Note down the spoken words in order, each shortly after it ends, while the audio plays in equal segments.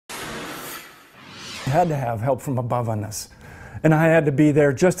Had to have help from above on this, and I had to be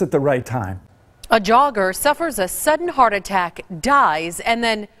there just at the right time. A jogger suffers a sudden heart attack, dies, and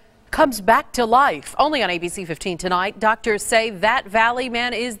then comes back to life. Only on ABC 15 tonight. Doctors say that Valley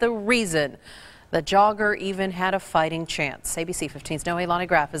man is the reason the jogger even had a fighting chance. ABC 15's Nohe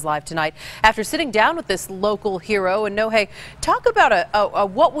Graf is live tonight after sitting down with this local hero. And Nohe, talk about a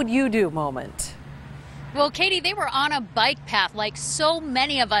what would you do moment. Well, Katie, they were on a bike path like so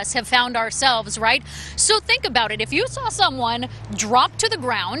many of us have found ourselves, right? So think about it. If you saw someone drop to the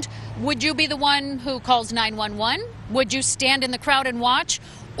ground, would you be the one who calls 911? Would you stand in the crowd and watch?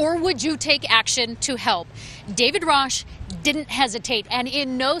 Or would you take action to help? David Raasch didn't hesitate and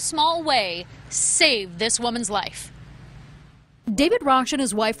in no small way saved this woman's life. David Raasch and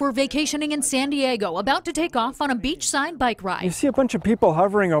his wife were vacationing in San Diego, about to take off on a beachside bike ride. You see a bunch of people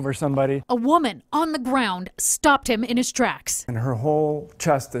hovering over somebody. A woman on the ground stopped him in his tracks. And her whole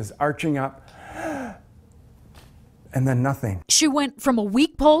chest is arching up, and then nothing. She went from a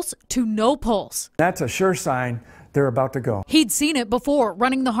weak pulse to no pulse. That's a sure sign they're about to go. He'd seen it before,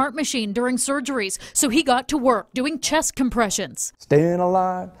 running the heart machine during surgeries, so he got to work doing chest compressions. Staying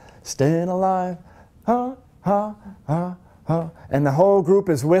alive, ha, ha, ha. And the whole group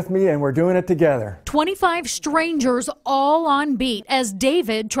is with me, and we're doing it together. 25 strangers all on beat as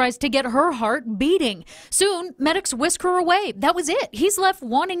David tries to get her heart beating. Soon, medics whisk her away. That was it. He's left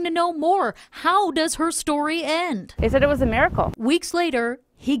wanting to know more. How does her story end? They said it was a miracle. Weeks later,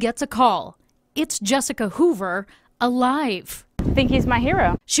 he gets a call. It's Jessica Hoover, alive. I think he's my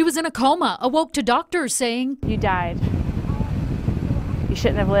hero. She was in a coma, awoke to doctors saying, "You died. You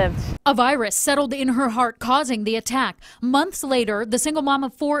shouldn't have lived." A virus settled in her heart, causing the attack. Months later, the single mom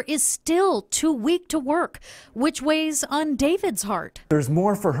of 4 is still too weak to work, which weighs on David's heart. There's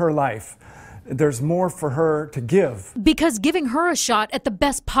more for her life. There's more for her to give. Because giving her a shot at the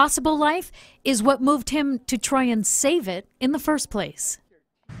best possible life is what moved him to try and save it in the first place.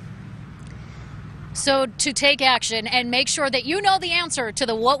 So to take action and make sure that you know the answer to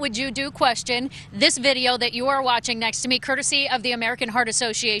the what would you do question, this video that you are watching next to me, courtesy of the American Heart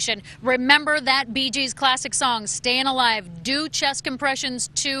Association. Remember that Bee Gees classic song, Staying Alive. Do chest compressions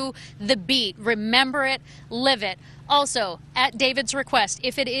to the beat. Remember it, live it. Also, at David's request,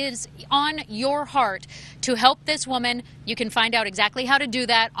 if it is on your heart to help this woman, you can find out exactly how to do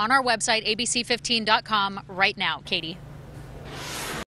that on our website, abc15.com right now. Katie.